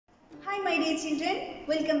Hi my dear children,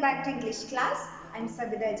 welcome back to English class. I am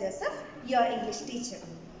Sabida Joseph, your English teacher.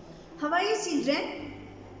 How are you children?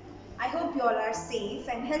 I hope you all are safe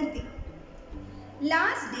and healthy.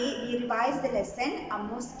 Last day we revised the lesson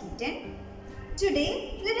Ammu's Kitten.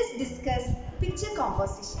 Today let us discuss picture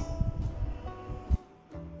composition.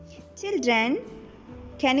 Children,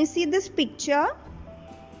 can you see this picture?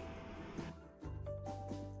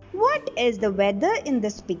 What is the weather in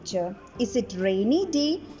this picture? Is it rainy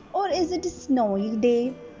day or is it a snowy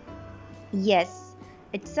day? Yes,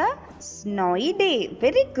 it's a snowy day.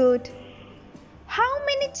 Very good. How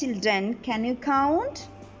many children can you count?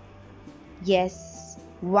 Yes,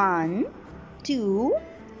 1, 2,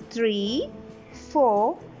 3,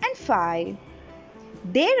 4 and 5.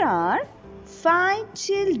 There are 5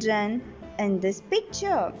 children in this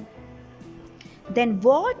picture. Then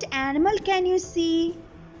what animal can you see?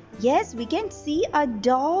 Yes, we can see a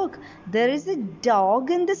dog. There is a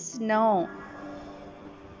dog in the snow.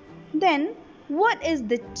 Then, what is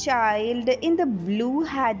the child in the blue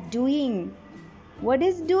hat doing? What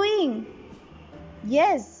is doing?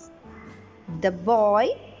 Yes, the boy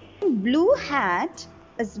in blue hat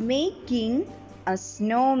is making a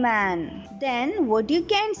snowman. Then, what you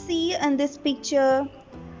can see in this picture?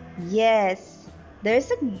 Yes, there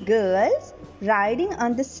is a girl riding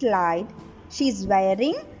on the slide. She is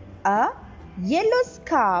wearing a yellow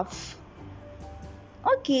scarf.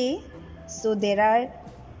 Okay, so there are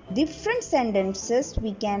different sentences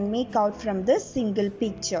we can make out from this single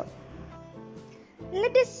picture.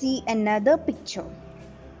 Let us see another picture.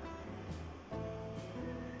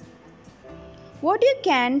 What you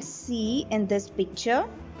can see in this picture?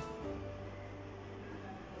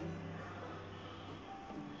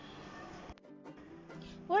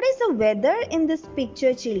 What is the weather in this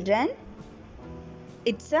picture, children?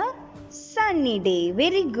 It's a sunny day.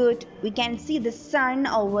 Very good. We can see the sun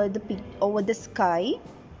over the sky.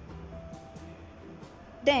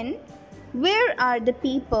 Then, where are the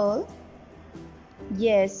people?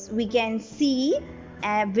 Yes, we can see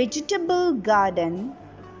a vegetable garden.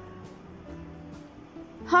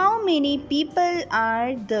 How many people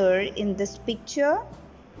are there in this picture?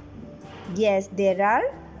 Yes, there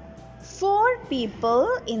are 4 people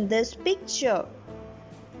in this picture.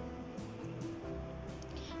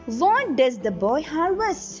 What does the boy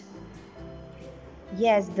harvest?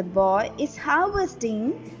 Yes, the boy is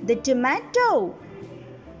harvesting the tomato.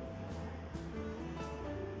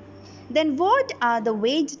 Then what are the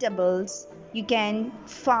vegetables you can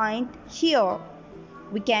find here?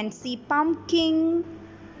 We can see pumpkin,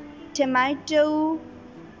 tomato,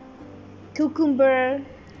 cucumber,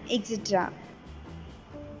 etc.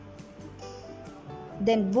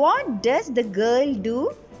 Then what does the girl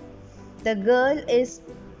do? The girl is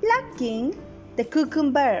plucking the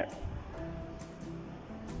cucumber.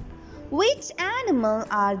 Which animal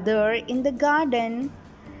are there in the garden?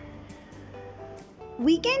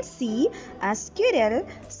 We can see a squirrel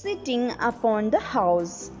sitting upon the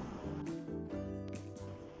house.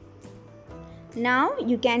 Now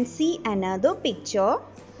you can see another picture.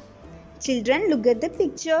 Children, look at the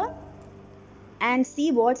picture and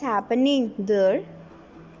see what's happening there.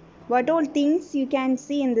 What all things you can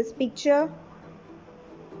see in this picture?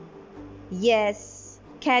 Yes.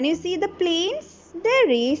 Can you see the planes? There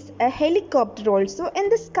is a helicopter also in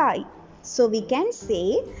the sky. So we can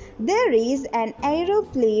say there is an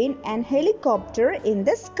aeroplane and helicopter in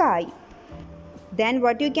the sky. Then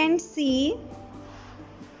what you can see?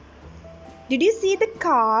 Did you see the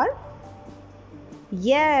car?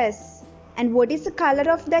 Yes. And what is the color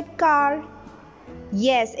of that car?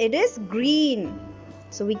 Yes, it is green.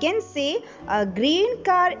 So we can say a green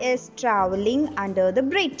car is traveling under the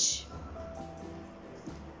bridge.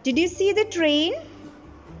 Did you see the train?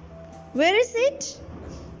 Where is it?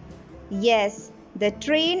 Yes, the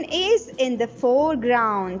train is in the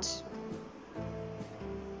foreground.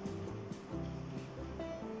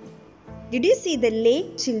 Did you see the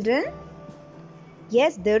lake, children?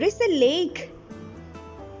 Yes, there is a lake.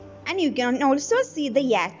 And you can also see the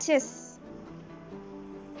yachts.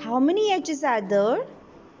 How many yachts are there?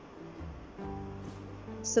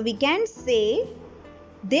 So we can say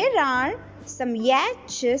there are some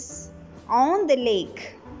yachts on the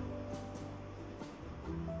lake.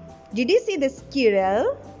 Did you see the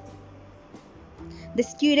squirrel? The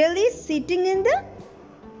squirrel is sitting in the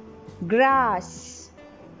grass.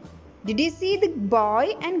 Did you see the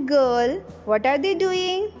boy and girl? What are they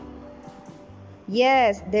doing?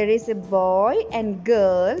 Yes, there is a boy and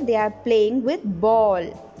girl. They are playing with ball.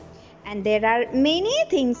 And there are many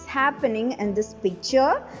things happening in this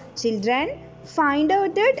picture. Children, find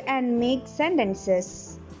out it and make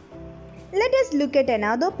sentences. Let us look at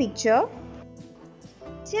another picture.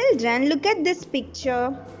 Children, look at this picture.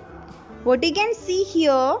 What you can see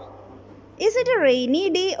here, is it a rainy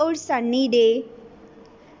day or sunny day?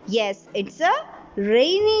 Yes, it's a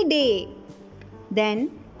rainy day.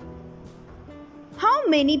 Then, how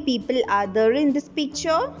many people are there in this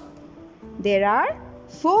picture? There are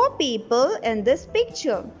 4 people in this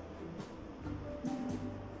picture.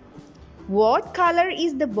 What color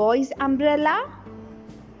is the boy's umbrella?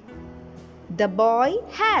 The boy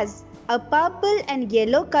has a purple and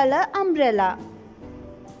yellow color umbrella.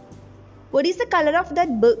 What is the color of that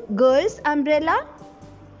girl's umbrella?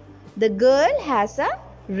 The girl has a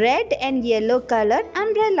red and yellow colored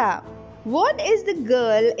umbrella. What is the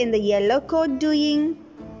girl in the yellow coat doing?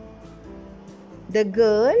 The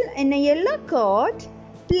girl in a yellow coat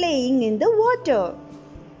playing in the water.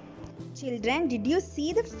 Children, did you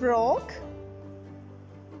see the frog?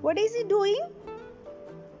 What is he doing?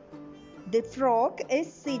 The frog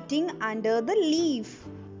is sitting under the leaf.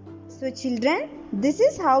 So children, this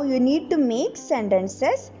is how you need to make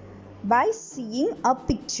sentences by seeing a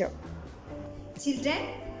picture. Children,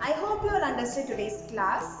 I hope you all understood today's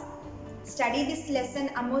class. Study this lesson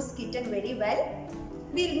Ammo's Kitten very well.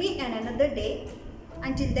 We'll meet on another day.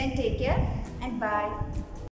 Until then, take care and bye.